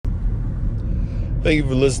Thank you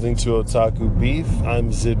for listening to Otaku Beef.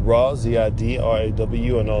 I'm Zid Raw,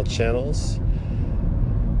 Z-I-D-R-A-W on all channels.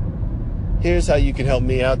 Here's how you can help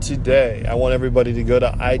me out today. I want everybody to go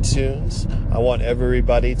to iTunes. I want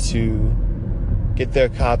everybody to get their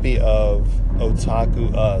copy of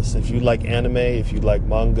Otaku Us. If you like anime, if you like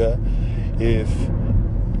manga, if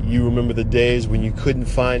you remember the days when you couldn't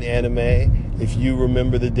find anime, if you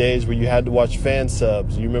remember the days where you had to watch fan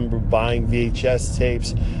subs, you remember buying VHS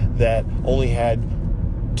tapes that only had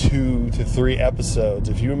 2 to 3 episodes,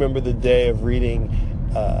 if you remember the day of reading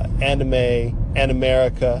anime,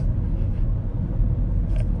 Animerica,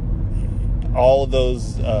 all of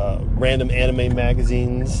those random anime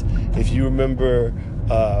magazines, if you remember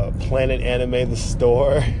Planet Anime, the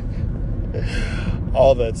store,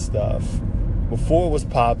 all that stuff. Before it was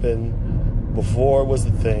poppin', before it was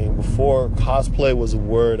the thing, before cosplay was a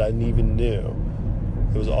word I even knew,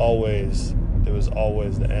 it was always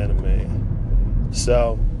the anime.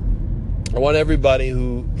 So I want everybody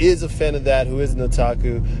who is a fan of that, who is an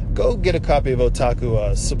otaku, go get a copy of Otaku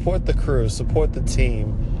Us. Support the crew, support the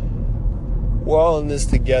team. We're all in this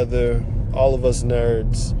together, all of us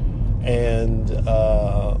nerds, and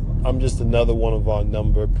I'm just another one of our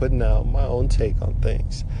number, putting out my own take on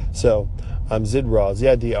things. So I'm Zid Raw,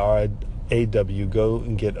 Z-I-D-R-A-W. Go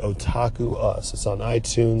and get Otaku Us. It's on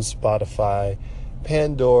iTunes, Spotify,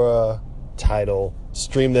 Pandora, Tidal.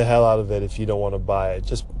 Stream the hell out of it if you don't want to buy it.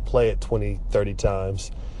 Just play it 20, 30 times.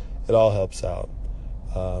 It all helps out.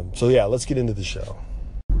 So yeah, let's get into the show.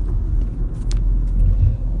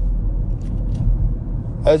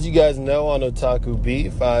 As you guys know, on Otaku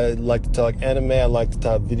Beef, I like to talk anime, I like to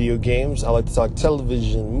talk video games, I like to talk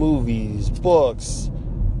television, movies, books,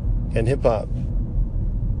 and hip-hop.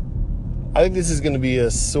 I think this is going to be a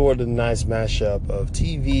sort of nice mashup of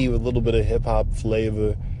TV with a little bit of hip-hop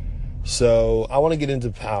flavor. So I want to get into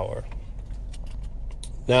Power.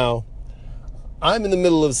 Now, I'm in the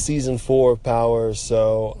middle of season 4 of Power,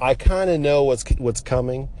 so I kind of know what's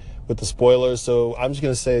coming with the spoilers. So I'm just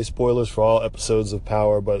going to say spoilers for all episodes of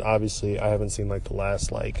Power, but obviously I haven't seen like the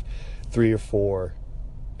last 3 or 4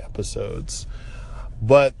 episodes.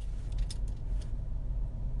 But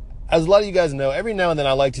as a lot of you guys know, every now and then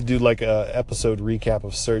I like to do like a episode recap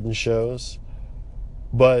of certain shows.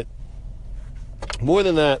 But more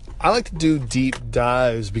than that, I like to do deep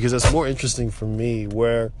dives because it's more interesting for me,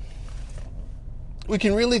 where we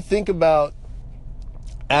can really think about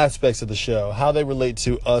aspects of the show, how they relate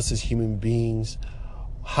to us as human beings,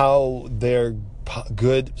 how they're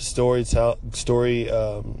good how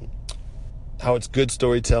it's good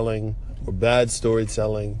storytelling or bad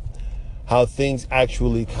storytelling, how things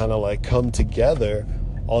actually kind of like come together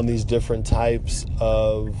on these different types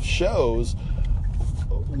of shows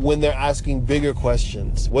when they're asking bigger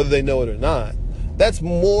questions, whether they know it or not. That's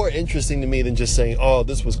more interesting to me than just saying, oh,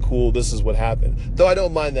 this was cool, this is what happened. Though I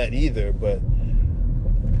don't mind that either, but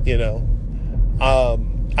you know,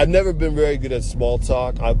 I've never been very good at small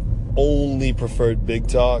talk. I've only preferred big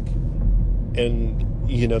talk. And,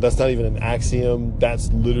 you know, that's not even an axiom.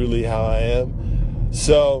 That's literally how I am.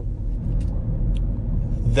 So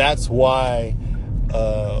that's why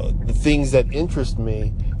the things that interest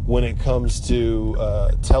me when it comes to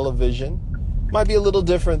television might be a little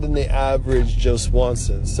different than the average Joe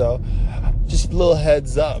Swanson. So just a little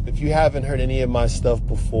heads up. If you haven't heard any of my stuff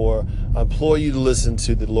before, I implore you to listen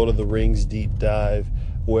to the Lord of the Rings deep dive,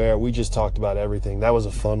 where we just talked about everything. That was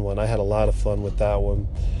a fun one. I had a lot of fun with that one.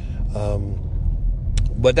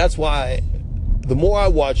 But that's why the more I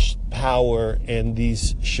watch Power and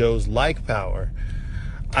these shows like Power,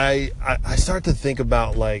 I start to think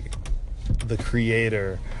about like the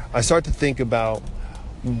creator. I start to think about,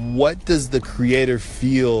 what does the creator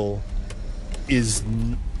feel is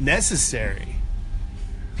necessary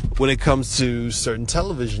when it comes to certain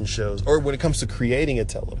television shows, or when it comes to creating a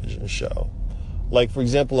television show. Like, for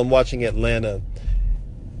example, I'm watching Atlanta.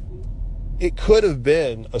 It could have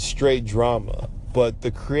been a straight drama, but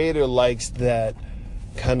the creator likes that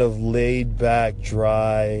kind of laid back,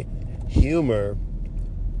 dry humor,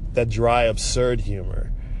 that dry, absurd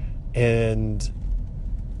humor. And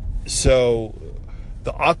so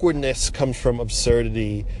the awkwardness comes from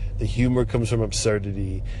absurdity, the humor comes from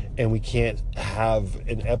absurdity, and we can't have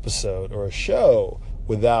an episode or a show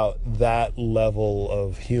without that level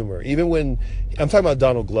of humor. Even when, I'm talking about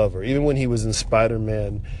Donald Glover, even when he was in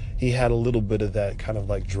Spider-Man, he had a little bit of that kind of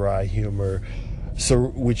like dry humor, so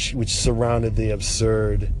which surrounded the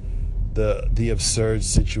absurd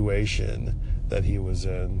situation that he was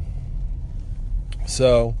in.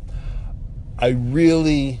 So I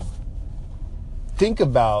really think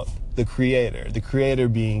about the creator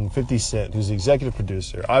being 50 Cent, who's the executive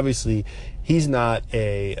producer. Obviously, he's not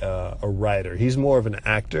a writer. He's more of an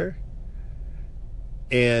actor.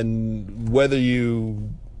 And whether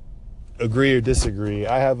you agree or disagree,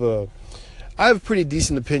 I have pretty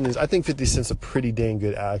decent opinions. I think 50 Cent's a pretty dang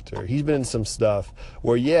good actor. He's been in some stuff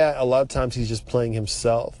where, yeah, a lot of times he's just playing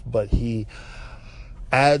himself, but he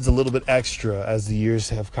adds a little bit extra as the years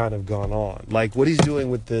have kind of gone on. Like what he's doing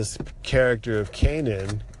with this character of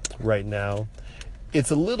Kanan right now,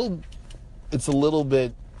 it's a little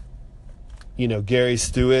bit, Gary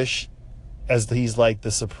Stu-ish, as he's like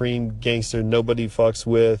the supreme gangster nobody fucks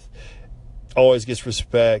with, always gets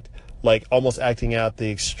respect, like almost acting out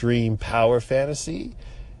the extreme power fantasy,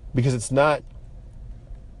 because it's not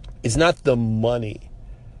the money.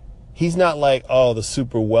 He's not like, oh, the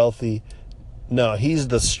super wealthy. No, he's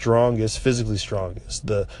the strongest, physically strongest,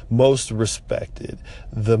 the most respected,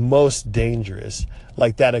 the most dangerous.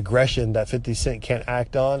 Like that aggression that 50 Cent can't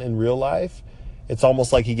act on in real life, it's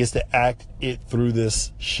almost like he gets to act it through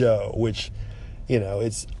this show, which,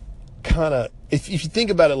 it's kind of, if you think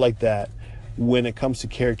about it like that, when it comes to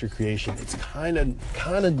character creation, it's kind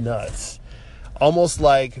of nuts. Almost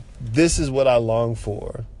like this is what I long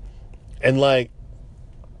for. And like,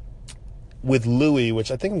 with Louis,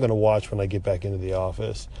 which I think I'm going to watch when I get back into the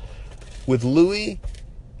office. With Louis,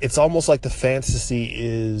 it's almost like the fantasy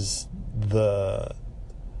is the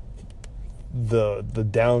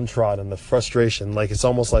downtrodden, the frustration. Like it's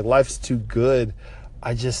almost like life's too good.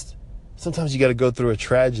 Sometimes you got to go through a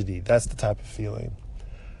tragedy. That's the type of feeling.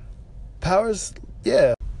 Power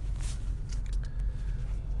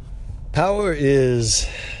is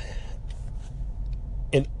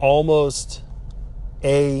an almost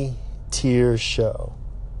A-tier show.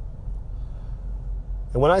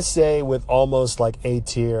 And when I say with almost like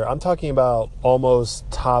A-tier, I'm talking about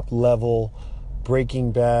almost top level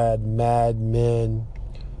Breaking Bad, Mad Men,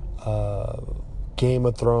 Game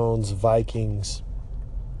of Thrones, Vikings.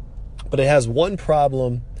 But it has one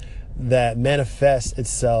problem that manifests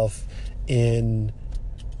itself in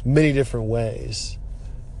many different ways.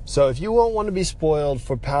 So if you won't want to be spoiled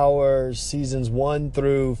for Power seasons 1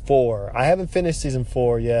 through 4, I haven't finished season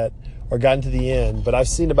 4 yet or gotten to the end, but I've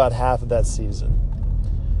seen about half of that season.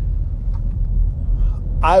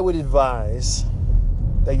 I would advise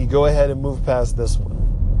that you go ahead and move past this one,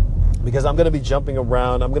 because I'm going to be jumping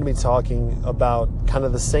around. I'm going to be talking about kind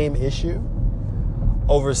of the same issue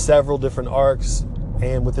over several different arcs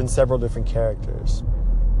and within several different characters.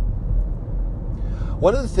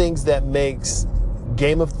 One of the things that makes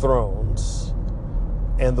Game of Thrones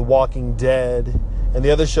and The Walking Dead and the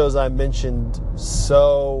other shows I mentioned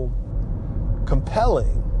so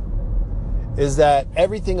compelling is that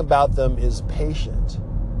everything about them is patient.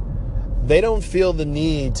 They don't feel the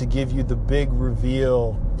need to give you the big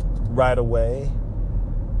reveal right away.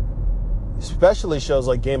 Especially shows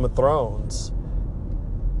like Game of Thrones.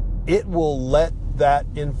 It will let that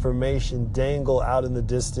information dangle out in the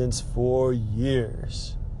distance for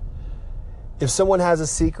years. If someone has a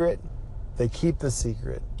secret, they keep the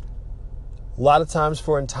secret. A lot of times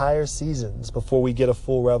for entire seasons before we get a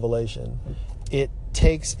full revelation. It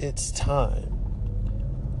takes its time.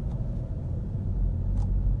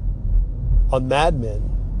 On Mad Men,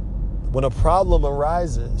 when a problem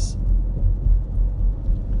arises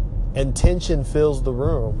and tension fills the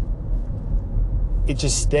room, it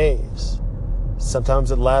just stays.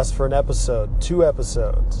 Sometimes it lasts for an episode, 2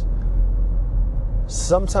 episodes.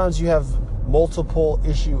 Sometimes you have multiple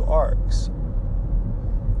issue arcs.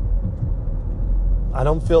 I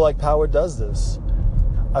don't feel like Power does this.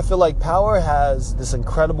 I feel like Power has this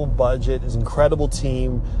incredible budget, this incredible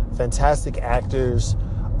team, fantastic actors,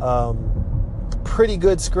 pretty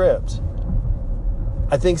good script.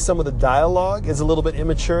 I think some of the dialogue is a little bit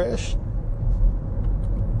immature-ish,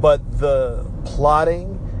 but the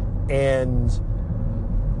plotting and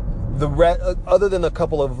other than a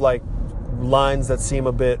couple of like lines that seem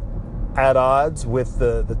a bit at odds with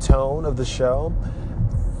the tone of the show,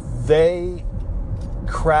 they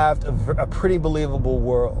craft a pretty believable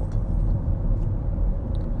world.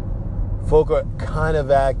 Folk are kind of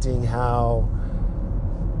acting how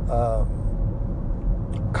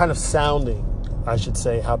kind of sounding, I should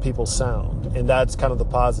say, how people sound, and that's kind of the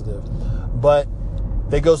positive. But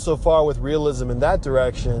they go so far with realism in that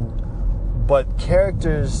direction, but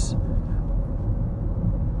characters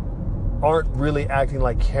aren't really acting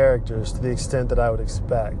like characters to the extent that I would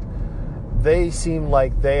expect. They seem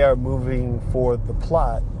like they are moving for the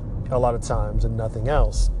plot a lot of times and nothing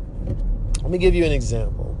else. Let me give you an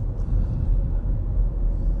example.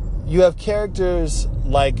 You have characters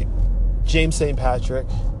like James St. Patrick,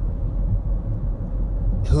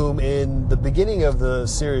 whom in the beginning of the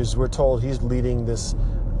series we're told he's leading this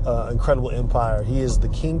incredible empire. He is the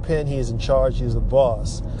kingpin, he is in charge, he is the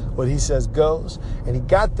boss. What he says goes, and he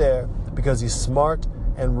got there because he's smart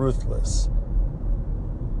and ruthless.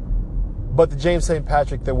 But the James St.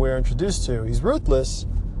 Patrick that we're introduced to, he's ruthless,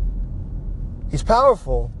 he's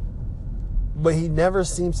powerful, but he never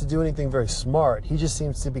seems to do anything very smart. He just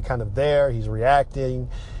seems to be kind of there, he's reacting,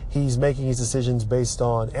 he's making his decisions based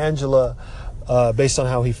on Angela, based on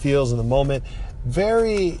how he feels in the moment.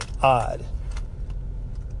 Very odd.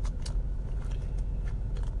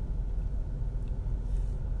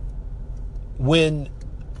 When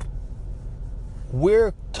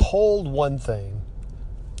we're told one thing,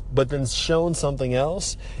 but then shown something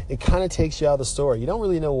else, it kind of takes you out of the story. You don't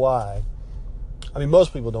really know why. I mean,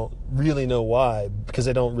 most people don't really know why because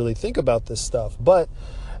they don't really think about this stuff. But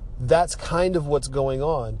that's kind of what's going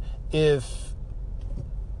on. If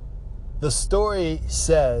the story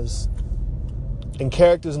says, and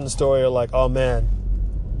characters in the story are like, oh man,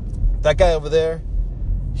 that guy over there,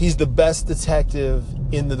 he's the best detective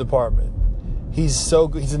in the department. He's so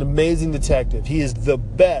good. He's an amazing detective. He is the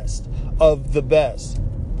best of the best.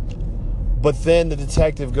 But then the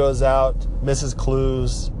detective goes out, misses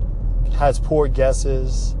clues, has poor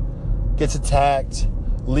guesses, gets attacked,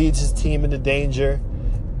 leads his team into danger.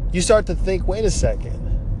 You start to think, wait a second.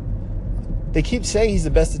 They keep saying he's the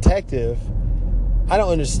best detective. I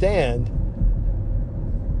don't understand.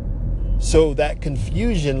 So that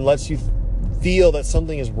confusion lets you feel that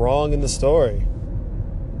something is wrong in the story.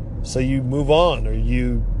 So you move on or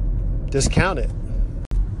you discount it.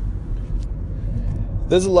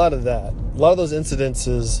 There's a lot of that. A lot of those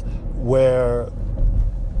incidences where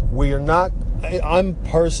we are not, I'm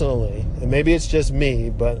personally, and maybe it's just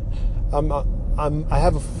me, but I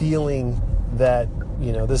have a feeling that,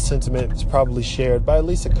 you know, this sentiment is probably shared by at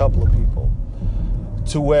least a couple of people,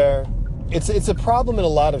 to where it's a problem in a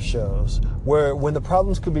lot of shows where when the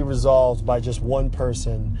problems could be resolved by just one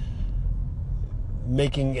person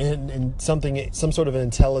making some sort of an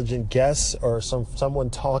intelligent guess, or someone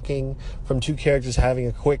talking, from two characters having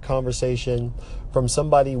a quick conversation, from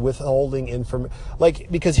somebody withholding information. Like,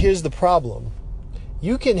 because here's the problem.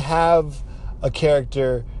 You can have a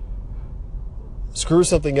character screw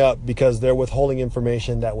something up because they're withholding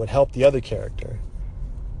information that would help the other character.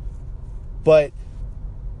 But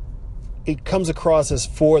it comes across as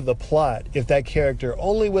for the plot if that character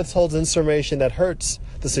only withholds information that hurts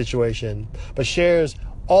the situation, but shares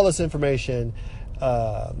all this information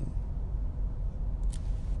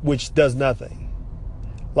which does nothing.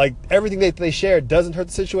 Like, everything they share doesn't hurt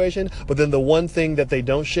the situation, but then the one thing that they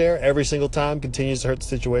don't share every single time continues to hurt the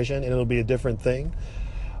situation, and it'll be a different thing.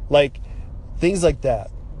 Like, things like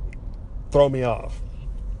that throw me off.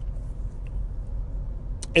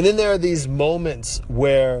 And then there are these moments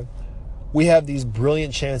where we have these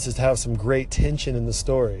brilliant chances to have some great tension in the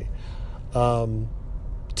story.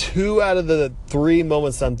 2 out of the 3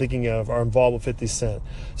 moments I'm thinking of are involved with 50 Cent.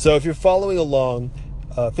 So if you're following along,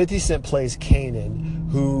 50 Cent plays Kanan,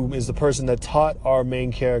 who is the person that taught our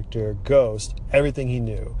main character, Ghost, everything he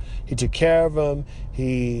knew. He took care of him.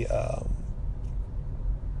 He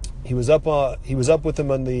was up with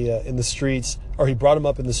him on in the streets, or he brought him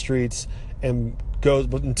up in the streets, and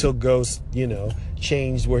until Ghost,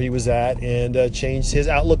 changed where he was at and changed his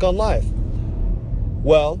outlook on life.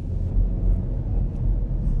 Well,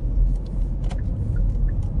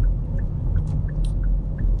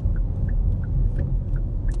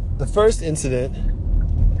 the first incident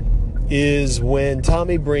is when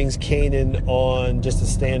Tommy brings Kanan on just a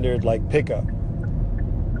standard pickup.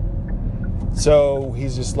 So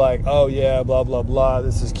he's just like, oh yeah, blah, blah, blah.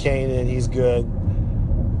 This is Kanan. He's good.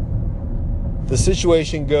 The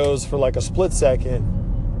situation goes for a split second.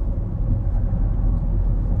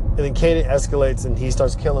 And then Kanan escalates and he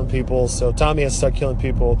starts killing people. So Tommy has to start killing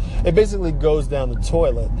people. It basically goes down the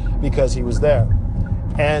toilet because he was there.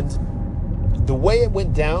 And the way it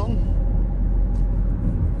went down,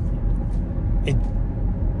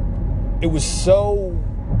 it was so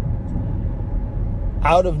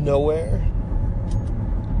out of nowhere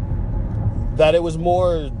that it was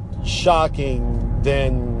more shocking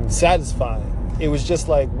than satisfying. It was just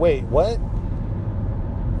like, wait, what?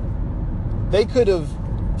 They could have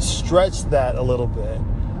stretched that a little bit,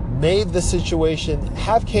 made the situation,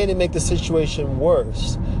 have Kanan make the situation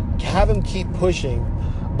worse, have him keep pushing.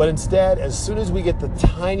 But instead, as soon as we get the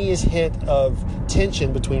tiniest hint of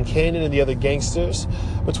tension between Kanan and the other gangsters,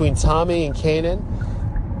 between Tommy and Kanan,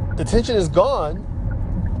 the tension is gone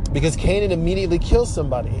because Kanan immediately kills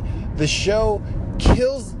somebody. The show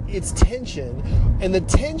kills its tension, and the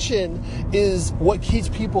tension is what keeps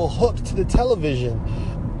people hooked to the television.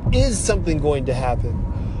 Is something going to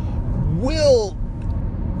happen? Will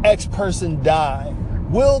X person die?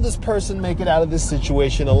 Will this person make it out of this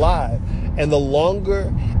situation alive? And the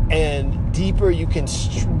longer and deeper you can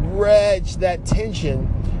stretch that tension,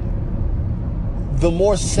 the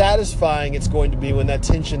more satisfying it's going to be when that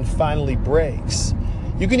tension finally breaks.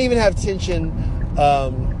 You can even have tension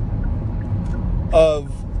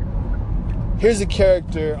of here's a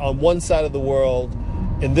character on one side of the world,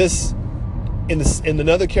 and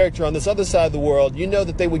another character on this other side of the world. You know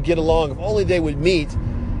that they would get along if only they would meet.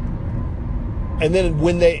 And then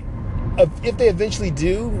if they eventually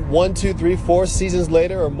do, 1, 2, 3, 4 seasons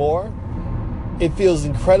later or more, it feels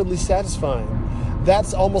incredibly satisfying.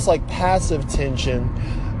 That's almost like passive tension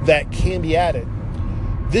that can be added.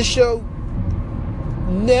 This show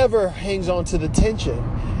never hangs on to the tension.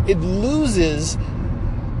 It loses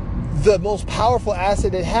the most powerful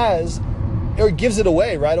asset it has, or it gives it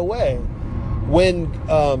away right away. When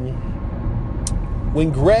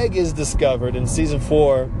Greg is discovered in season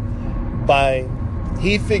 4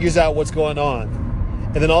 he figures out what's going on.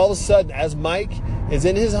 And then all of a sudden, as Mike is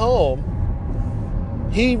in his home,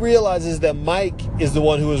 he realizes that Mike is the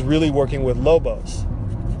one who is really working with Lobos.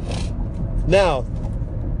 Now,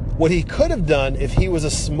 what he could have done if he was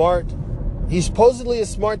he's supposedly a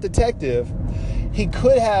smart detective, he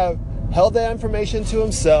could have held that information to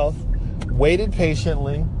himself, waited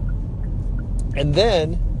patiently, and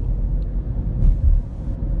then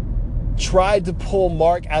tried to pull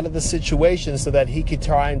Mark out of the situation so that he could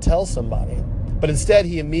try and tell somebody. But instead,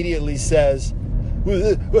 he immediately says,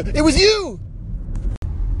 "It was you!"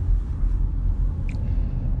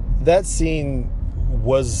 That scene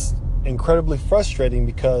was incredibly frustrating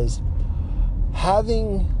because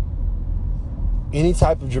having any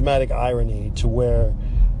type of dramatic irony to where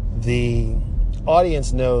the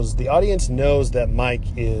audience knows that Mike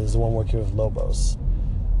is the one working with Lobos.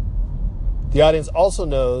 The audience also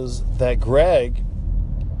knows that Greg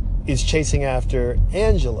is chasing after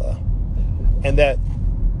Angela, and that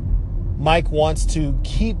Mike wants to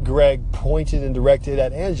keep Greg pointed and directed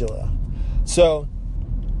at Angela. So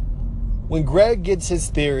when Greg gets his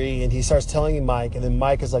theory and he starts telling Mike, and then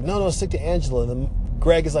Mike is like, no, stick to Angela. And then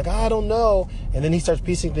Greg is like, I don't know. And then he starts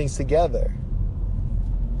piecing things together.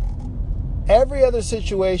 Every other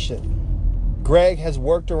situation, Greg has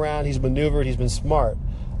worked around, he's maneuvered, he's been smart.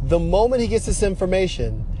 The moment he gets this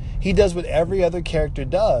information, he does what every other character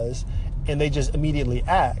does, and they just immediately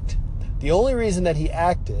act. The only reason that he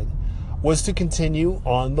acted was to continue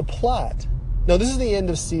on the plot. No, this is the end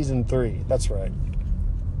of season 3. That's right.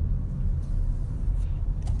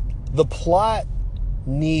 The plot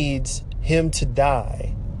needs him to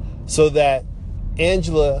die so that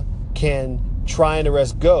Angela can try and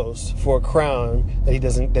arrest Ghost for a crime that he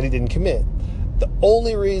didn't commit. The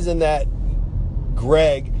only reason that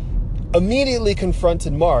Greg immediately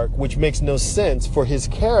confronted Mark, which makes no sense for his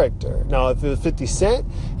character. Now, if it was 50 Cent,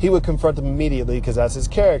 he would confront him immediately because that's his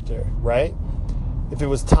character, right? If it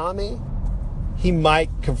was Tommy, he might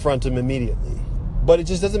confront him immediately. But it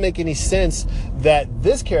just doesn't make any sense that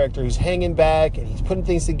this character who's hanging back and he's putting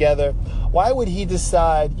things together, why would he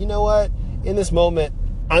decide, you know what, in this moment,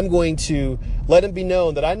 I'm going to let him be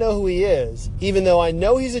known that I know who he is, even though I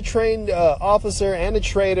know he's a trained officer and a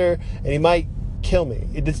traitor, and he might kill me.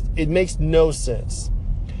 It makes no sense.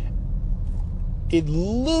 It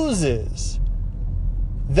loses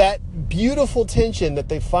that beautiful tension that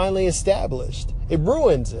they finally established. It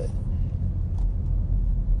ruins it.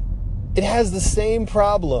 It has the same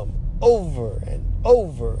problem over and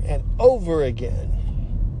over and over again.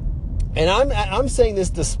 And I'm saying this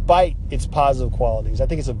despite its positive qualities. I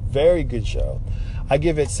think it's a very good show. I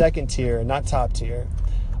give it second tier, not top tier.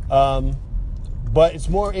 But it's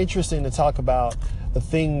more interesting to talk about the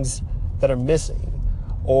things that are missing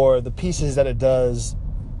or the pieces that it does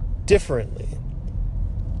differently.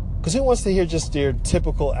 Because who wants to hear just your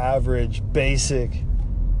typical, average, basic,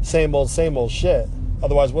 same old shit?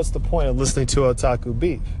 Otherwise, what's the point of listening to Otaku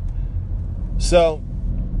Beef? So,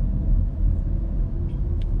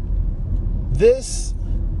 this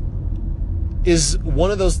is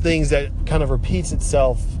one of those things that kind of repeats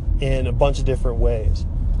itself in a bunch of different ways.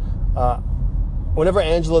 Whenever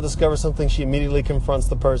Angela discovers something, she immediately confronts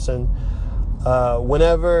the person.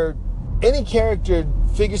 Whenever any character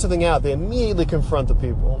figures something out, they immediately confront the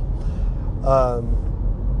people.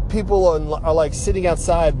 People are like sitting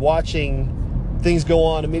outside watching things go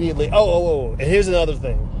on immediately. Oh, and here's another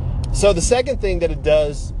thing. So the second thing that it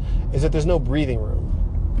does is that there's no breathing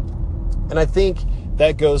room. And I think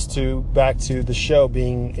that goes back to the show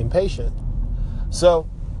being impatient. So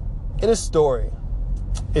in a story,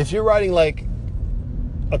 if you're writing like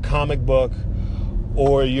a comic book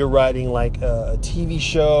or you're writing like a TV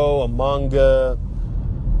show, a manga,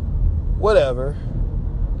 whatever,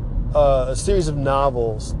 a series of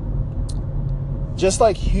novels, just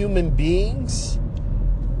like human beings,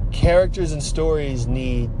 characters and stories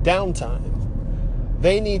need downtime.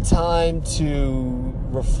 They need time to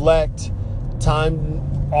reflect, time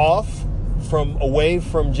off away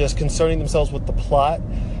from just concerning themselves with the plot.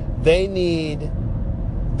 They need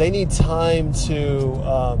time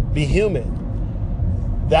to be human.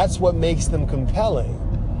 That's what makes them compelling.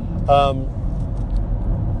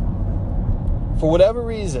 For whatever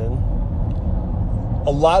reason,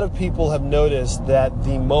 a lot of people have noticed that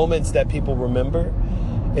the moments that people remember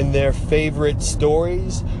in their favorite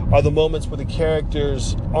stories are the moments where the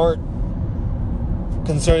characters aren't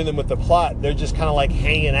concerning them with the plot. They're just kind of like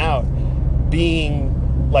hanging out,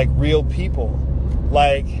 being like real people.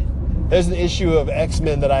 Like, there's an issue of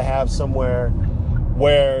X-Men that I have somewhere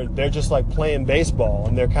where they're just like playing baseball,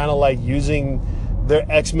 and they're kind of like using their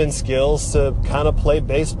X-Men skills to kind of play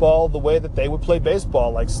baseball the way that they would play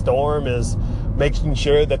baseball. Like, Storm is making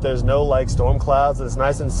sure that there's no like storm clouds, that it's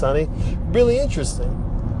nice and sunny. Really interesting.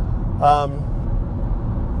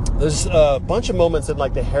 There's a bunch of moments in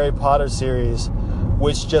like the Harry Potter series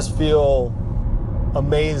which just feel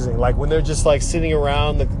amazing. Like when they're just like sitting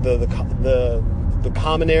around the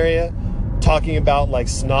common area talking about like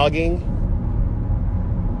snogging.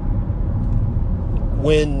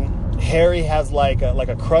 When Harry has like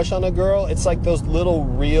a crush on a girl, it's like those little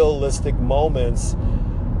realistic moments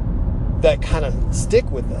that kind of stick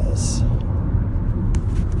with us.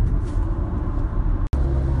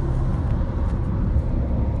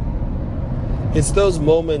 It's those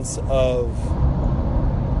moments of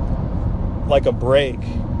like a break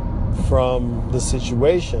from the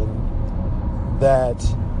situation that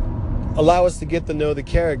allow us to get to know the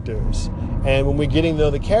characters. And when we're getting to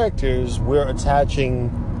know the characters, we're attaching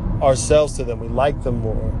ourselves to them. We like them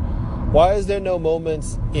more. Why is there no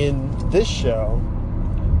moments in this show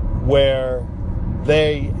where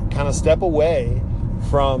they kind of step away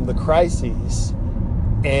from the crises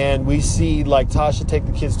and we see like Tasha take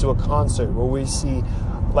the kids to a concert, where we see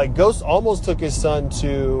like Ghost almost took his son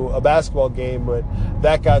to a basketball game, but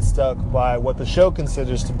that got stuck by what the show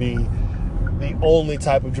considers to be the only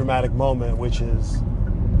type of dramatic moment, which is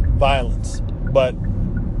violence. But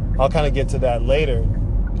I'll kind of get to that later.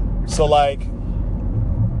 So like,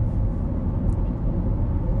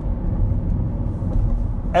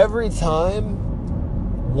 every time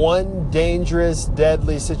one dangerous,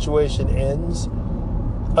 deadly situation ends,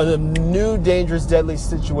 a new dangerous, deadly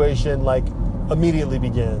situation like immediately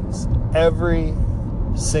begins. Every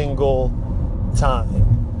single time.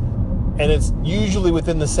 And it's usually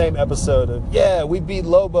within the same episode of, yeah, we beat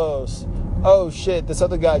Lobos. Oh shit, this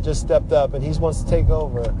other guy just stepped up and he wants to take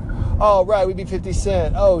over. Oh right, we beat 50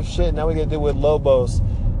 Cent. Oh shit, now we gotta deal with Lobos.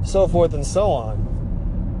 So forth and so on.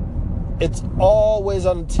 It's always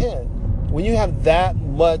on a 10. When you have that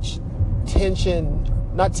much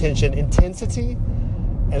intensity,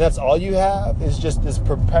 and that's all you have is just this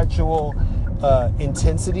perpetual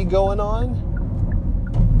intensity going on,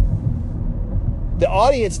 the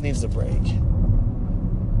audience needs a break.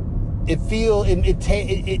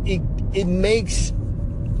 It makes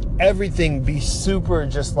everything be super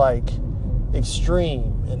just like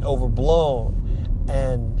extreme and overblown,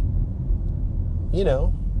 and you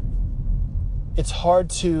know, it's hard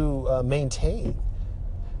to maintain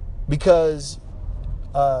because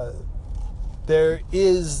there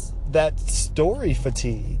is that story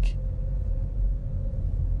fatigue.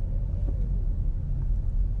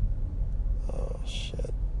 Oh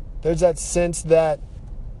shit. There's that sense that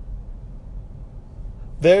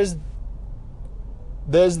there's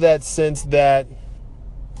that sense that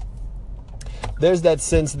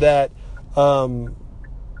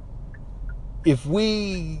if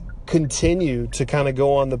we continue to kind of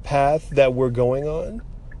go on the path that we're going on,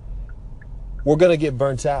 we're going to get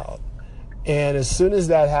burnt out. And as soon as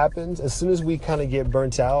that happens, as soon as we kind of get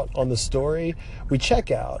burnt out on the story, we check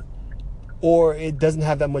out. Or it doesn't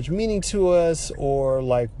have that much meaning to us, or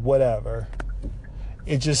like whatever.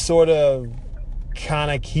 It just sort of kind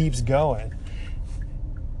of keeps going.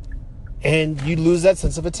 And you lose that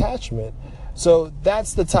sense of attachment. So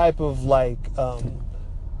that's the type of like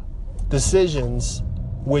decisions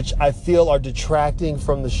which I feel are detracting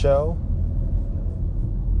from the show.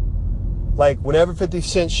 Like whenever 50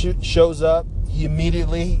 Cent shows up, he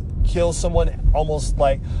immediately kills someone, almost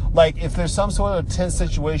like if there's some sort of tense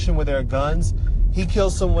situation where there are guns, he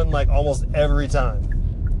kills someone like almost every time.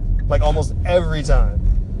 Like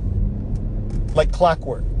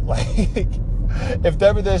clockwork. Like if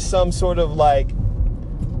ever there's some sort of like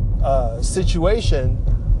situation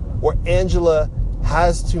where Angela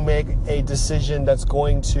has to make a decision that's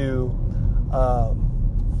going to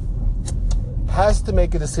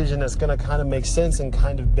kind of make sense and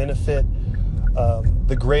kind of benefit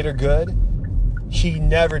the greater good, she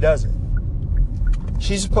never does it.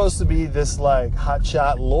 She's supposed to be this like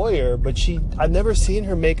hotshot lawyer, but I've never seen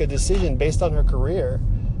her make a decision based on her career.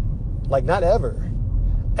 Like, not ever.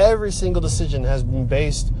 Every single decision has been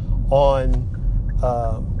based on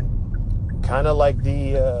kind of like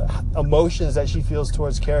the emotions that she feels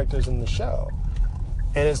towards characters in the show.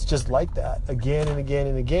 And it's just like that again and again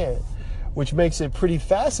and again, which makes it pretty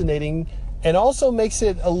fascinating and also makes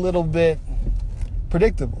it a little bit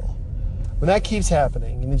predictable. When that keeps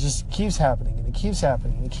happening, and it just keeps happening, and it keeps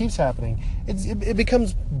happening, and it keeps happening, it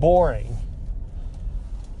becomes boring.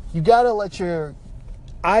 You gotta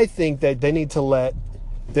I think that they need to let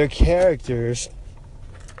their characters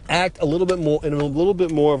act a little bit more in a little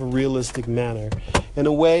bit more of a realistic manner, in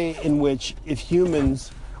a way in which if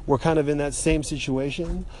humans were kind of in that same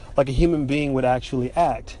situation, like a human being would actually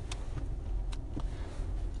act.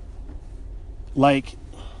 Like,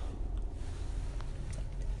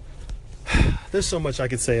 there's so much I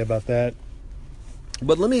could say about that,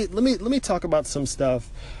 but let me talk about some stuff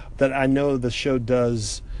that I know the show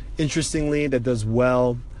does interestingly, that does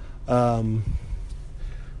well. I'm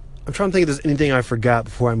trying to think if there's anything I forgot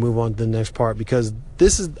before I move on to the next part, because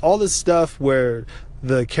this is all this stuff where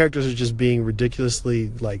the characters are just being ridiculously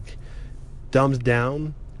like dumbed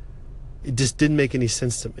down. It just didn't make any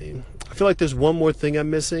sense to me. I feel like there's one more thing I'm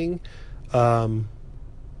missing, but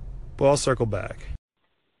I'll circle back.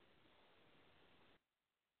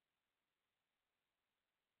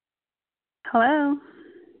 Hello.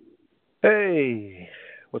 Hey,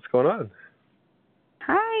 what's going on?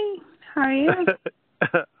 Hi. How are you?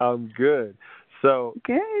 I'm good. So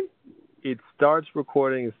Good. it starts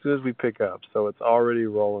recording as soon as we pick up, so it's already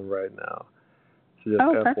rolling right now. So just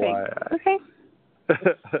Perfect. FYI. Okay.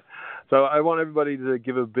 So I want everybody to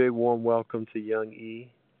give a big warm welcome to young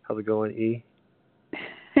E. How's it going, E?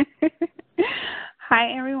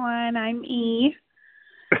 Hi, everyone. I'm E.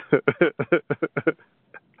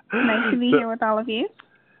 Nice to be here with all of you.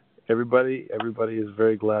 Everybody is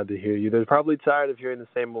very glad to hear you. They're probably tired of hearing the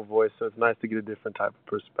same old voice, so it's nice to get a different type of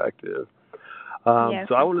perspective. Yes,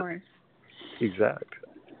 so of course. Exact.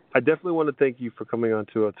 I definitely want to thank you for coming on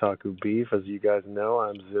to Otaku Beef. As you guys know,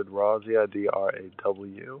 I'm Zid Razi,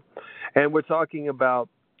 IDRAW. And we're talking about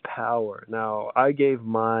power. Now, I gave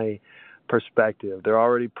my perspective. They're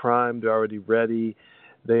already primed. They're already ready.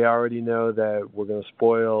 They already know that we're going to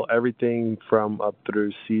spoil everything from up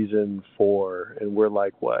through season 4. And we're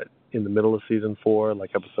like, what, in the middle of season 4,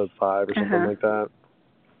 like episode 5 or something like that?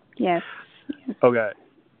 Yes. Okay.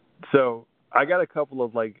 So I got a couple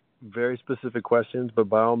of like very specific questions, but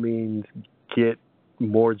by all means, get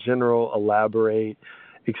more general, elaborate,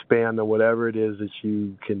 expand on whatever it is that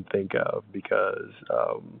you can think of, because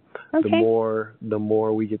the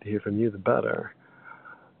more we get to hear from you, the better.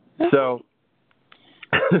 Okay. So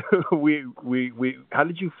we how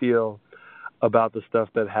did you feel about the stuff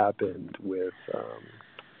that happened with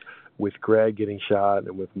Greg getting shot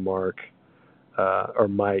and with Mike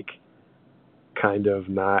kind of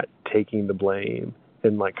not taking the blame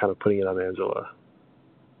and like kind of putting it on Angela?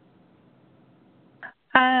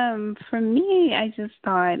 For me, I just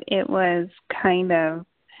thought it was kind of,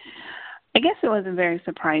 I guess it wasn't very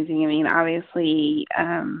surprising. I mean, obviously,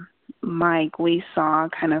 Mike, we saw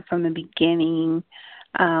kind of from the beginning,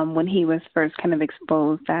 when he was first kind of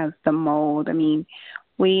exposed as the mold. I mean,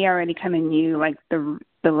 we already kind of knew like the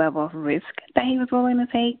level of risk that he was willing to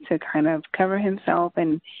take to kind of cover himself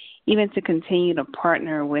and even to continue to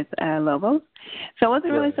partner with Lobos. So it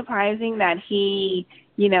wasn't really surprising that he,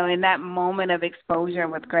 you know, in that moment of exposure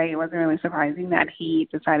with Greg, it wasn't really surprising that he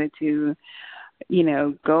decided to, you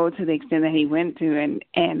know, go to the extent that he went to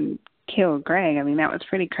and kill Greg. I mean, that was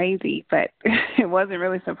pretty crazy, but it wasn't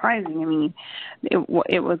really surprising. I mean,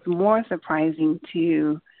 it was more surprising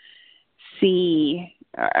to see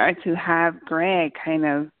or to have Greg kind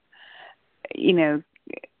of, you know,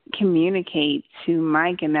 communicate to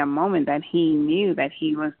Mike in that moment that he knew that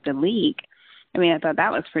he was the leak. I mean, I thought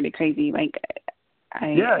that was pretty crazy. Like,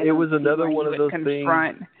 it was another one of those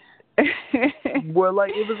confront. things. Well,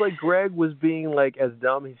 like, it was like Greg was being like as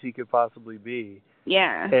dumb as he could possibly be.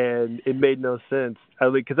 Yeah. And it made no sense.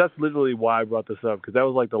 Because that's literally why I brought this up, because that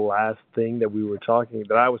was like the last thing that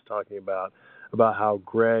I was talking about how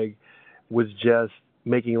Greg was just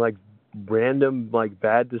making like random like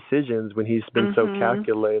bad decisions when he's been so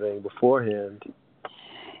calculating beforehand.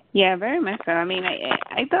 Yeah, very much so. I mean,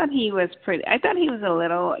 I thought he was pretty. I thought he was a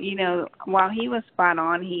little, while he was spot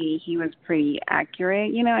on, he was pretty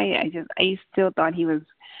accurate. I still thought he was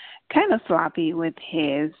kind of sloppy with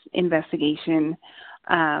his investigation,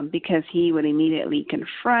 because he would immediately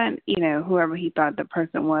confront, whoever he thought the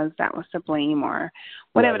person was that was to blame or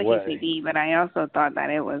whatever Right the case may away. be. But I also thought that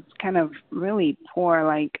it was kind of really poor,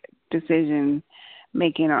 like, decision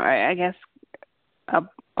making, or I guess a,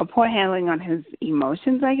 a poor handling on his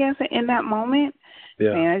emotions, I guess, in that moment.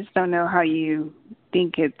 Yeah. And I just don't know how you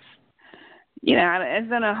think it's, I just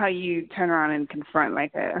don't know how you turn around and confront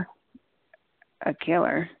like a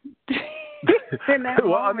killer. In that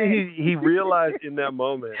Well, I moment. mean, he realized in that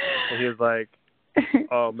moment, and he was like,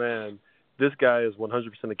 "Oh man, this guy is 100%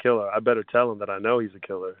 a killer. I better tell him that I know he's a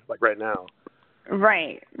killer, like right now."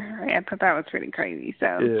 Right. I thought that was pretty crazy.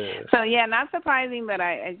 So yeah, not surprising, but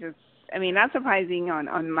not surprising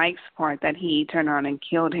on Mike's part that he turned around and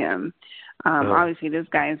killed him. Obviously, this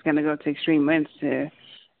guy is going to go to extreme lengths to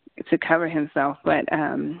cover himself, but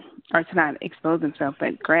or to not expose himself.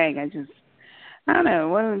 But Greg, I don't know, it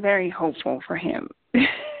wasn't very hopeful for him.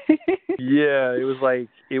 Yeah, it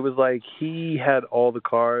was like he had all the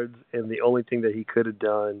cards, and the only thing that he could have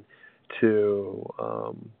done to,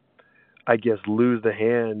 I guess, lose the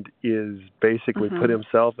hand is basically put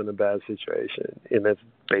himself in a bad situation, and that's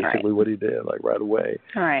basically what he did, like right away.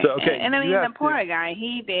 Right. So, okay, and I mean, the poor guy,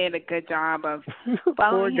 he did a good job of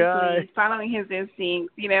following his lead, following his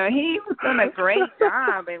instincts. He was doing a great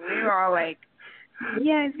job, and we were all like,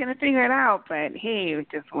 yeah, he's going to figure it out, but he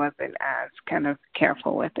just wasn't as kind of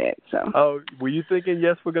careful with it. So. Oh, were you thinking,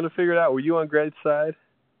 yes, we're going to figure it out? Were you on Greg's side?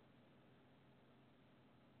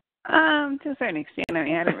 To a certain extent. I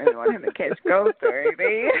mean, I didn't really want him to catch Ghost or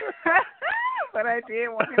anything. But I did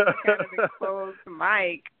want him to kind of expose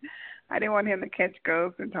Mike. I didn't want him to catch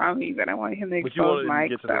Ghost and Tommy, but I wanted him to expose Mike. But you wanted him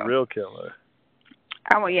to get to the real killer.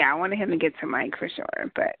 I wanted him to get to Mike for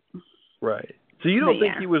sure, but. Right. So you don't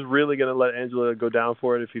think he was really going to let Angela go down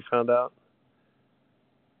for it if he found out?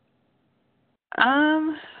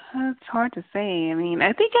 It's hard to say. I mean,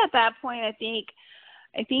 I think at that point, I think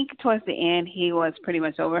towards the end he was pretty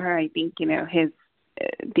much over her. I think his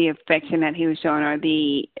the affection that he was showing or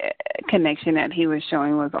the connection that he was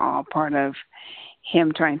showing was all part of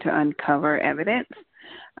him trying to uncover evidence.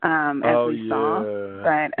 As we saw,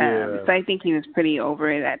 but so I think he was pretty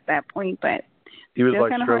over it at that point. But he was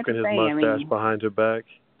like stroking his mustache behind her back.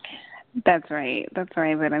 That's right. But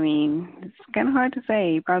I mean, it's kind of hard to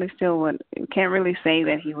say. He probably still can't really say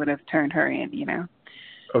that he would have turned her in.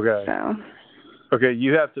 Okay. So. Okay,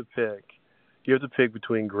 you have to pick. You have to pick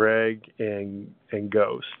between Greg and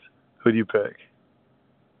Ghost. Who do you pick?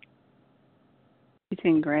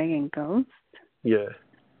 Between Greg and Ghost? Yeah.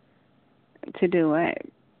 To do what?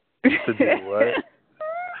 To do what?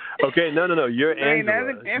 Okay, no. You're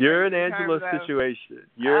Angela. You're in Angela's situation.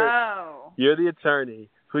 You're the attorney.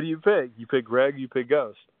 Who do you pick? You pick Greg, you pick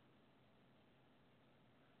Ghost.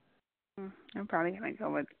 I'm probably going to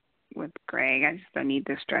go with Greg. I just don't need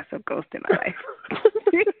the stress of Ghost in my life.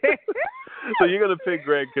 So you're going to pick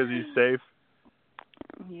Greg because he's safe?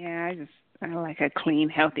 Yeah, I like a clean,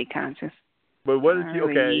 healthy conscience. But what is he,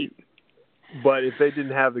 okay, but if they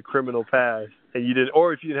didn't have the criminal past, and you didn't,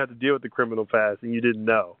 or if you didn't have to deal with the criminal past and you didn't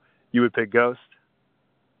know, you would pick Ghost?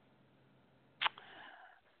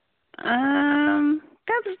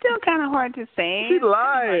 That's still kind of hard to say. She's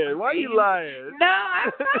lying. Why are you lying? No,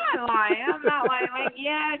 I'm not lying. I'm not lying. Like,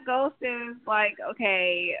 yeah, Ghost is like,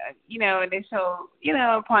 okay, initial,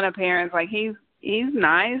 upon appearance, like he's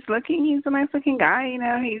nice looking. He's a nice looking guy.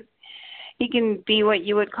 He can be what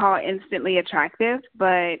you would call instantly attractive,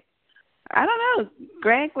 but I don't know.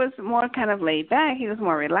 Greg was more kind of laid back. He was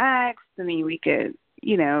more relaxed. I mean, we could,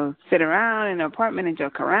 sit around in an apartment and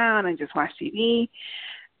joke around and just watch TV.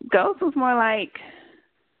 Ghost was more like,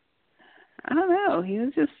 I don't know. He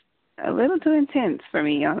was just a little too intense for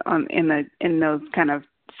me in those kind of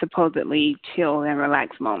supposedly chill and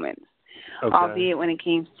relaxed moments. Okay. Albeit when it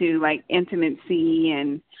came to like intimacy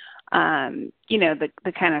and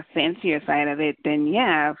the kind of fancier side of it, then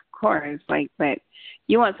yeah, of course. Like, but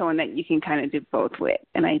you want someone that you can kind of do both with,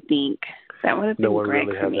 and I think that would have been Greg for me.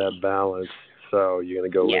 No one really had that balance, so you're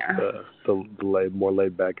gonna go with the more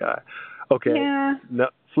laid back guy. Okay. Yeah. Now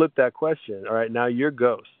flip that question. All right. Now you're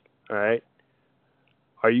Ghost. All right.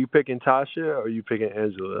 Are you picking Tasha or are you picking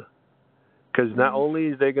Angela? Because not only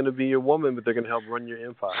is they going to be your woman, but they're going to help run your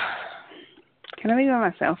empire. Can I be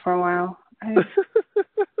by myself for a while?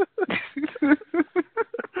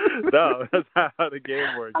 No, that's how the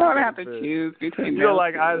game works. I don't have to choose between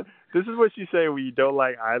them. This is what you say when you don't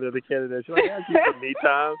like either of the candidates. You're like, I keep some me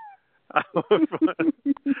time.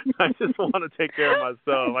 I just want to take care of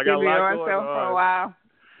myself. I got a lot going on. For a while.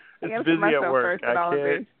 It's busy at work. I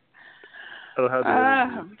can't. I don't have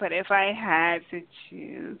the but if I had to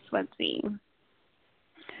choose, let's see.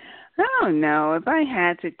 I don't know. If I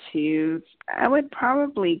had to choose, I would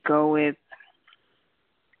probably go with.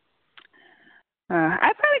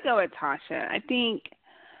 I'd probably go with Tasha. I think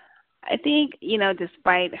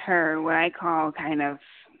despite her what I call kind of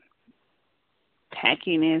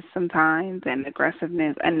tackiness sometimes and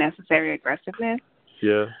aggressiveness, unnecessary aggressiveness.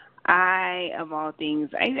 Yeah. Of all things,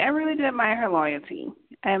 I really do admire her loyalty.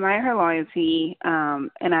 I admire her loyalty,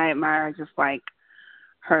 and I admire just like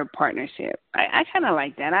her partnership. I kind of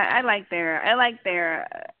like that. I like their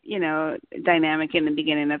dynamic in the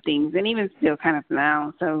beginning of things, and even still kind of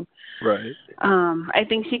now. So, right. I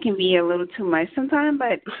think she can be a little too much sometimes,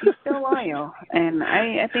 but she's still loyal, and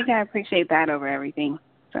I think I appreciate that over everything.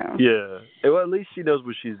 So. Yeah. Well, at least she knows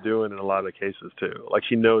what she's doing in a lot of cases too. Like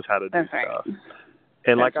she knows how to do stuff.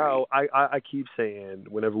 And That's like right. I keep saying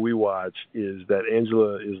whenever we watch is that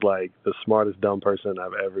Angela is like the smartest dumb person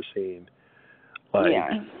I've ever seen. Like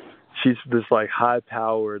she's this like high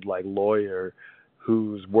powered like lawyer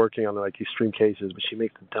who's working on like extreme cases, but she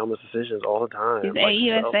makes the dumbest decisions all the time. She's like,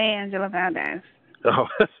 AUSA Angela Valdez. Oh,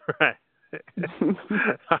 that's right.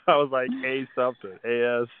 I was like A something.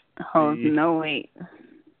 AS. Oh no wait.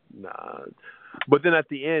 Nah. But then at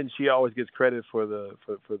the end she always gets credit for the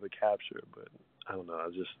capture, but I don't know. I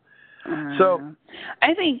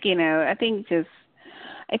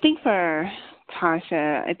think for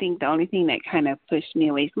Tasha, I think the only thing that kind of pushed me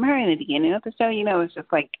away from her in the beginning of the show, was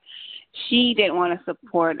just like she didn't want to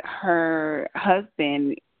support her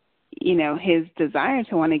husband, his desire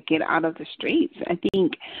to want to get out of the streets. I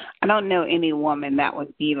don't know any woman that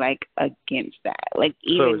would be like against that. Like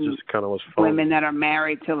even so it just kind of was women that are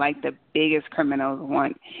married to like the biggest criminals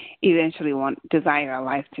eventually desire a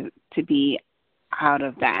life to be out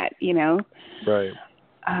of that, right?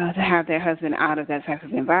 To have their husband out of that type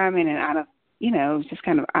of environment and out of, just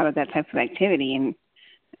kind of out of that type of activity. And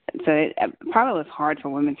so it probably was hard for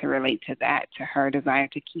women to relate to that, to her desire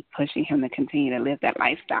to keep pushing him to continue to live that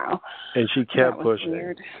lifestyle. And she kept pushing.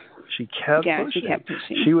 Weird. She kept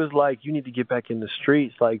pushing. She was like, you need to get back in the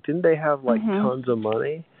streets. Like, didn't they have like tons of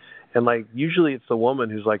money? And like usually it's the woman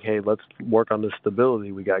who's like, hey, let's work on the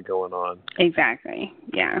stability we got going on. Exactly.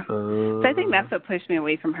 Yeah. So I think that's what pushed me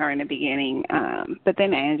away from her in the beginning. But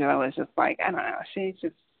then Angela was just like, I don't know, she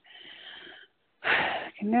just I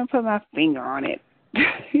can never put my finger on it.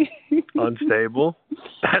 Unstable.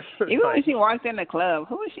 Even when she walked in the club,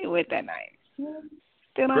 who was she with that night?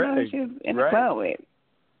 Still don't know who she was in the club with.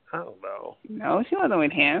 I don't know. No, she wasn't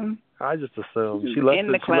with him. I just assumed she left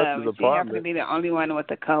in the club. She left his apartment. She happened to be the only one with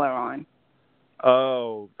the color on.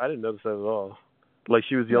 Oh, I didn't notice that at all. Like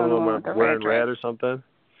she was the only one wearing red or something?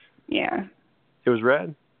 Yeah. It was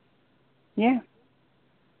red? Yeah.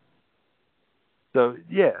 So,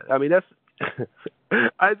 yeah, I mean, that's...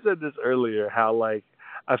 I said this earlier, how, like,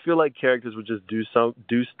 I feel like characters would just do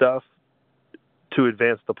stuff to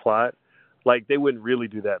advance the plot. Like, they wouldn't really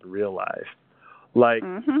do that in real life. Like,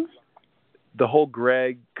 the whole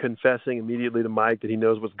Greg confessing immediately to Mike that he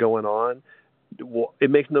knows what's going on, well, it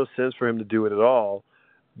makes no sense for him to do it at all.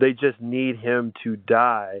 They just need him to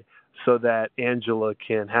die so that Angela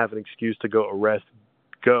can have an excuse to go arrest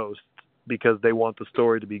Ghost because they want the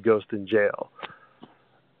story to be Ghost in jail.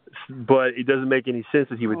 But it doesn't make any sense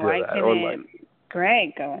that he would do that. Or like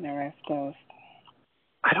Greg go and arrest Ghost?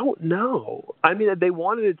 I don't know. I mean, they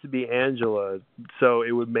wanted it to be Angela, so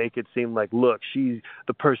it would make it seem like, look, she's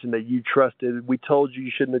the person that you trusted. We told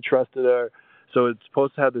you shouldn't have trusted her. So it's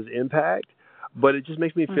supposed to have this impact. But it just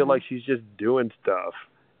makes me feel like she's just doing stuff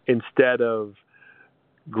instead of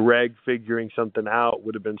Greg figuring something out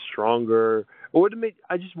would have been stronger. Or would it make,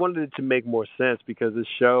 I just wanted it to make more sense because this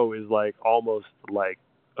show is like almost like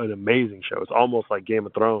an amazing show. It's almost like Game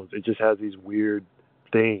of Thrones. It just has these weird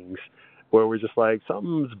things where we're just like,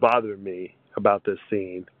 something's bothering me about this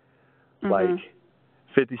scene. Like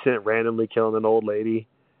 50 Cent randomly killing an old lady.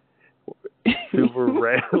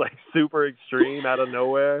 Super extreme out of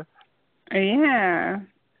nowhere. Yeah.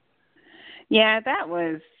 Yeah, that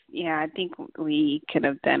was, I think we could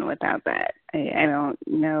have done without that. I don't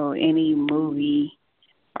know any movie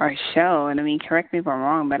or show, and I mean, correct me if I'm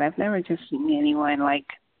wrong, but I've never just seen anyone, like,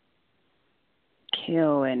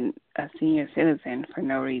 kill a senior citizen for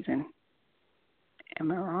no reason.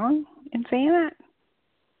 Am I wrong in saying that?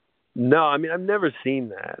 No, I mean, I've never seen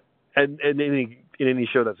that. And in any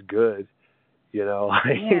show that's good, you know.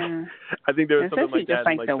 Yeah. I think there was something like that.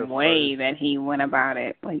 Especially just like the way that he went about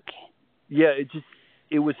it. Like, yeah, it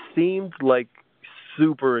seemed like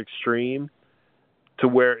super extreme to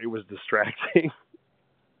where it was distracting.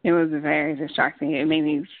 It was very distracting. It made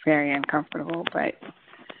me very uncomfortable, but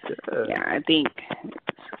yeah, I think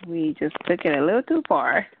we just took it a little too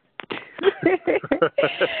far.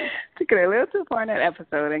 Took it a little too far in that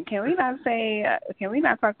episode. And can we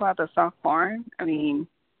not talk about the soft porn? I mean,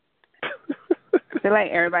 I feel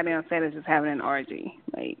like everybody on set is just having an orgy.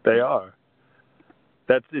 Like, they are.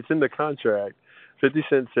 It's in the contract. 50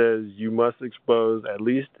 Cent says you must expose at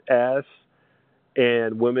least ass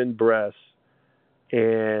and women breasts,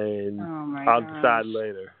 and I'll decide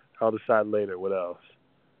later. I'll decide later what else.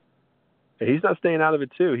 And he's not staying out of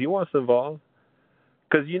it too. He wants to involve.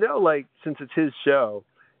 Because, like, since it's his show,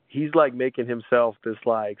 he's, like, making himself this,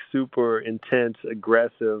 like, super intense,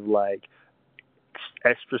 aggressive, like,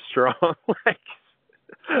 extra strong,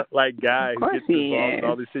 like guy who gets involved in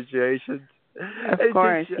all these situations. Of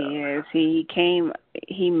course he is.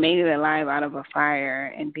 He made it alive out of a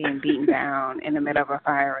fire and being beaten down in the middle of a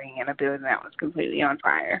fire ring in a building that was completely on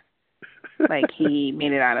fire. Like, he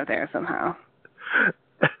made it out of there somehow.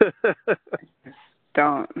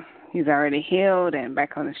 He's already healed and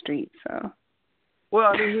back on the street, so.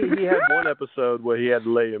 Well, I mean, he had one episode where he had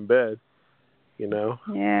to lay in bed,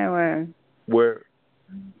 Yeah, where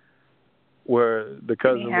the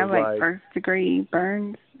cousin was like first degree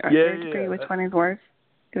burns or third degree. Which one is worse?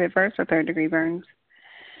 Is it first or third degree burns?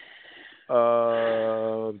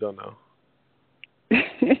 Don't know.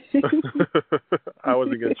 I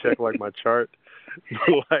wasn't gonna check like my chart.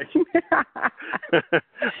 Like,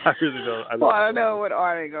 I really don't. I don't know what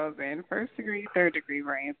order it goes in. First degree, third degree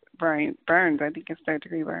burns. I think it's third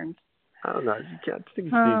degree burns. I don't know. I think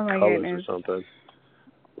it's colors or something.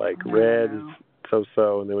 Like red is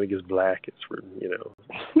so, and then when it gets black, it's for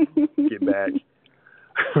get back.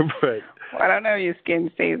 But I don't know. Your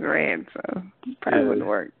skin stays red, so it probably wouldn't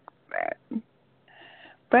work for that.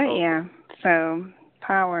 But yeah, so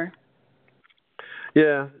power.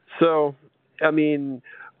 Yeah. So, I mean,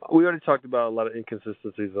 we already talked about a lot of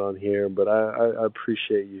inconsistencies on here, but I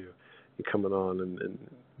appreciate you coming on and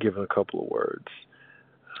giving a couple of words.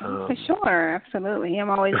 For sure, absolutely. I'm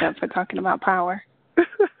always up for talking about power.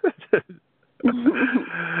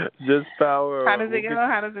 Just power. How does it go?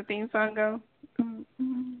 How does the theme song go?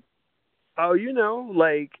 Oh,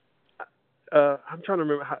 like I'm trying to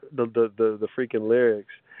remember how, the freaking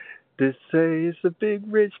lyrics. They say it's a big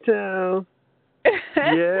rich town.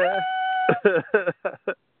 Yeah.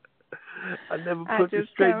 I never put the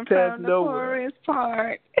straight path nowhere.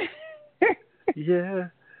 Part. Yeah.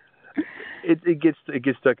 It gets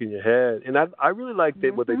stuck in your head, and I really like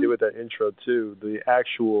what they did with that intro too. The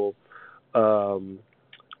actual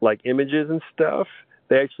like images and stuff.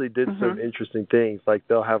 They actually did some interesting things. Like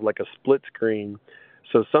they'll have like a split screen.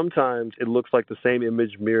 So sometimes it looks like the same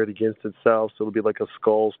image mirrored against itself. So it'll be like a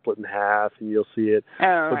skull split in half, and you'll see it.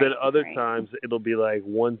 But then other times it'll be like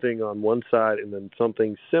one thing on one side and then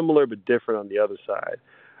something similar but different on the other side.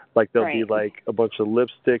 Like there'll be like a bunch of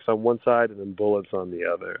lipsticks on one side and then bullets on the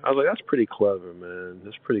other. I was like, that's pretty clever, man.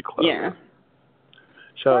 That's pretty clever. Yeah.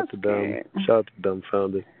 Shout out to them. Shout out to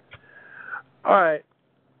Dumbfounded. All right.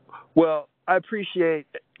 Well, I appreciate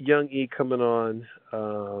Young E coming on.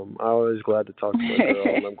 I'm always glad to talk to my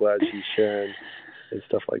girl, and I'm glad she's sharing and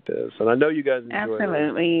stuff like this. And I know you guys enjoy it.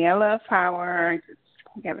 Absolutely. I love power.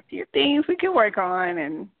 We got a few things we can work on,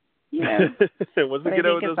 and, once we get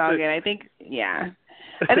over those things.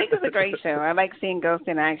 I think it's a great show. I like seeing Ghost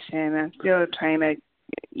in action. I'm still trying to,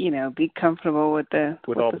 be comfortable with the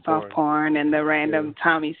soft porn and the random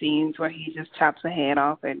Tommy scenes where he just chops a head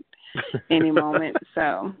off at any moment.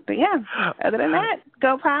 So, but yeah, other than that,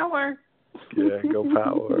 go power. Yeah, go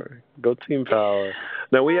power. Go team power.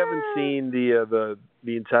 Now, we haven't seen the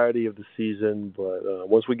entirety of the season, but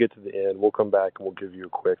once we get to the end, we'll come back and we'll give you a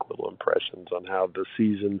quick little impressions on how the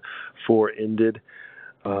season 4 ended.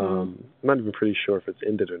 I'm not even pretty sure if it's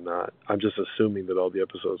ended or not. I'm just assuming that all the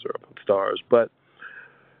episodes are up on Stars, but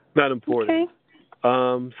not important. Okay.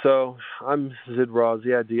 So I'm Zid Raw,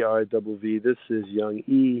 Z-I-D-R-A-V-V. This is Young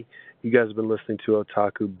E. You guys have been listening to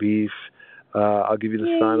Otaku Beef. I'll give you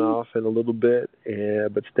the sign off in a little bit,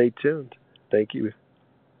 but stay tuned. Thank you.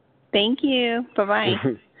 Thank you. Bye-bye.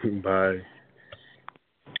 Bye.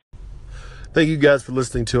 Thank you guys for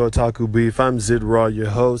listening to Otaku Beef. I'm Zid Raw, your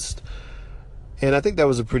host. And I think that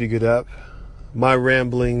was a pretty good app. My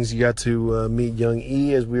ramblings, you got to meet Young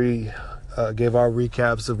E as we gave our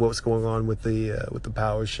recaps of what's going on with the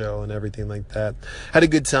Power Show and everything like that. Had a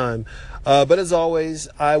good time. But as always,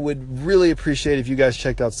 I would really appreciate if you guys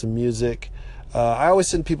checked out some music. I always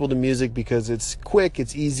send people to music because it's quick,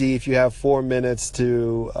 it's easy. If you have 4 minutes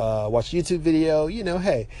to watch a YouTube video,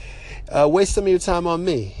 hey, waste some of your time on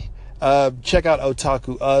me. Check out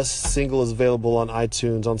Otaku Us. Single is available on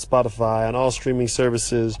iTunes, on Spotify, on all streaming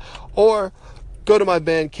services. Or go to my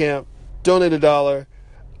Bandcamp, donate $1.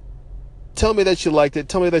 Tell me that you liked it.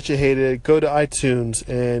 Tell me that you hated it. Go to iTunes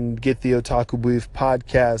and get the Otaku Beef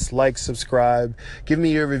podcast. Like, subscribe. Give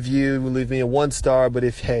me your review. Leave me a 1-star. But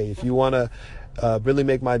if you want to really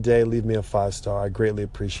make my day, leave me a 5-star. I greatly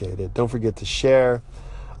appreciate it. Don't forget to share.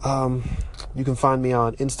 You can find me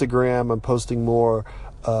on Instagram. I'm posting more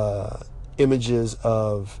images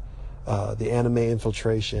of the anime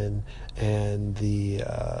infiltration and the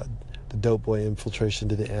dope boy infiltration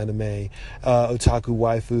to the anime, otaku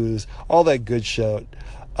waifus, all that good shit.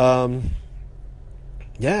 Yeah,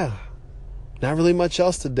 not really much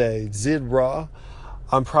else today. Zid Raw.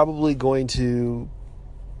 I'm probably going to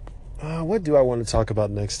what do I want to talk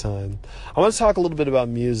about next time? I want to talk a little bit about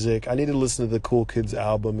music. I need to listen to the Cool Kids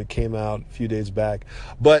album. It came out a few days back.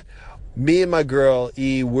 But me and my girl,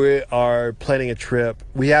 E, we are planning a trip.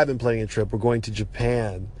 We have been planning a trip. We're going to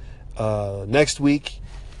Japan next week.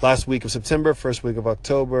 Last week of September, first week of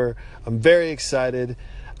October. I'm very excited.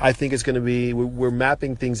 I think it's going to be, we're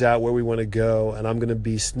mapping things out where we want to go, and I'm going to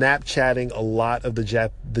be Snapchatting a lot of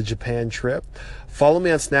the Japan trip. Follow me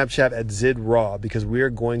on Snapchat at Zid Raw, because we are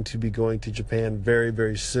going to be going to Japan very,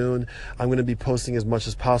 very soon. I'm going to be posting as much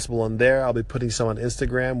as possible on there. I'll be putting some on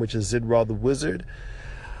Instagram, which is Zid Raw the Wizard.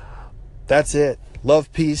 That's it.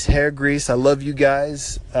 Love, peace, hair grease. I love you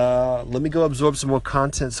guys. Let me go absorb some more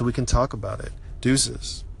content so we can talk about it.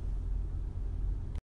 Deuces.